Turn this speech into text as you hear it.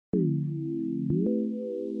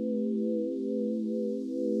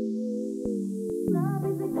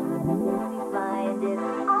Find it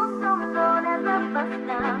also known as a bust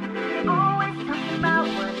now. They always talk about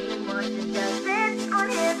what he wants and does it on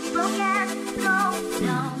his broken soul.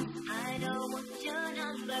 No, I don't want your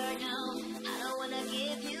number, no. I don't wanna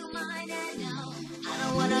give you mine, and no, I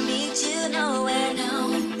don't wanna meet you nowhere, no.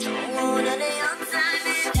 Don't want any of your time,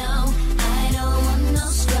 and no, I don't want no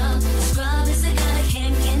scrub. Scrub is the guy that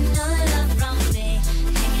can't get no love from me.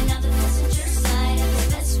 Hanging out the passenger side of his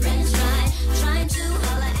best friend's ride, trying to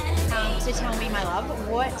holler at me. So tell me, my love,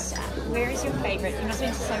 where is your favourite? You must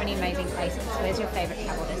have been to so many amazing places. Where's your favourite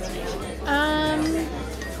travel destination?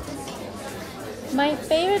 My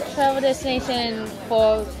favorite travel destination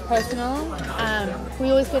for personal, we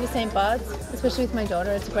always go to St. Bart's, especially with my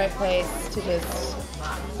daughter. It's a great place to just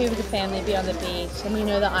be with the family, be on the beach, and we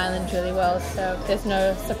know the island really well, so there's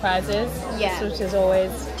no surprises, which is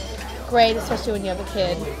always great, especially when you have a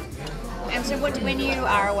kid. And so when you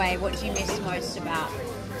are away, what do you miss most about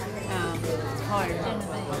home?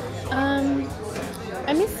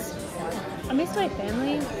 I miss my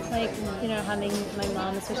family, like, you know, having my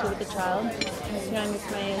mom, especially with the child. You know, I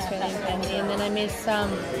miss my Australian family, and then I miss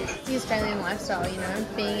the Australian lifestyle, you know,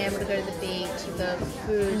 being able to go to the beach, the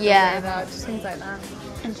food, whatever, just things like that.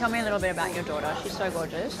 And tell me a little bit about your daughter. She's so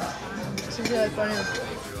gorgeous. She's really funny.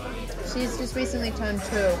 She's just recently turned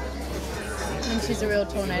 2, and she's a real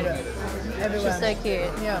tornado everywhere. She's so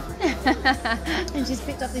cute. Yeah. And she's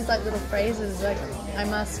picked up these like little phrases, like I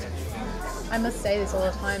must say this all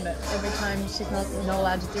the time, but every time she's not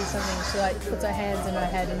allowed to do something, she like puts her hands in her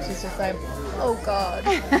head and she's just like, oh God,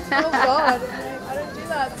 oh God, I don't do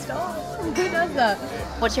that, stop. Who does that?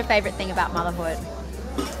 What's your favourite thing about motherhood?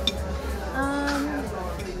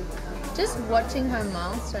 Just watching her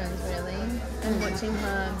milestones, really, and watching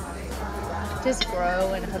her just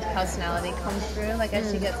grow and her personality come through. Like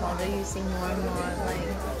as she gets older, you see more and more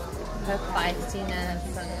like her feistiness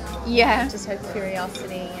and just her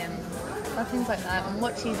curiosity and things like that, and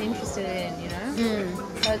what she's interested in, you know.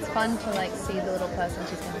 So it's fun to like see the little person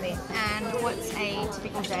she's going to be. And what's a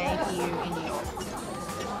typical day for you in New York?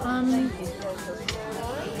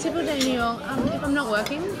 Typical day in New York. If I'm not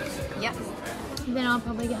working, Yep. then I'll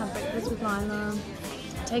probably have breakfast with Lila,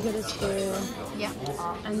 take her to school, Yep.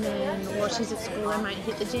 and then while she's at school I might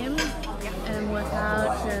hit the gym and work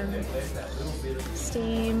out and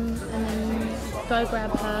steam, and then go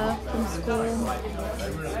grab her from school,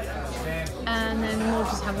 and then we'll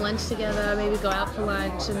just have lunch together, maybe go out for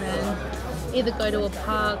lunch, and then either go to a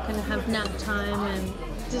park and have nap time and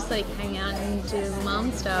just like hang out and do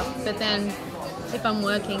mum stuff. But then if I'm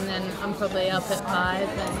working, then I'm probably up at 5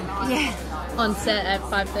 and on set at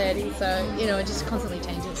 5:30, so you know, it just constantly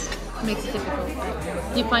changes. It makes it difficult.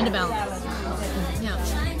 You find a balance. Yeah.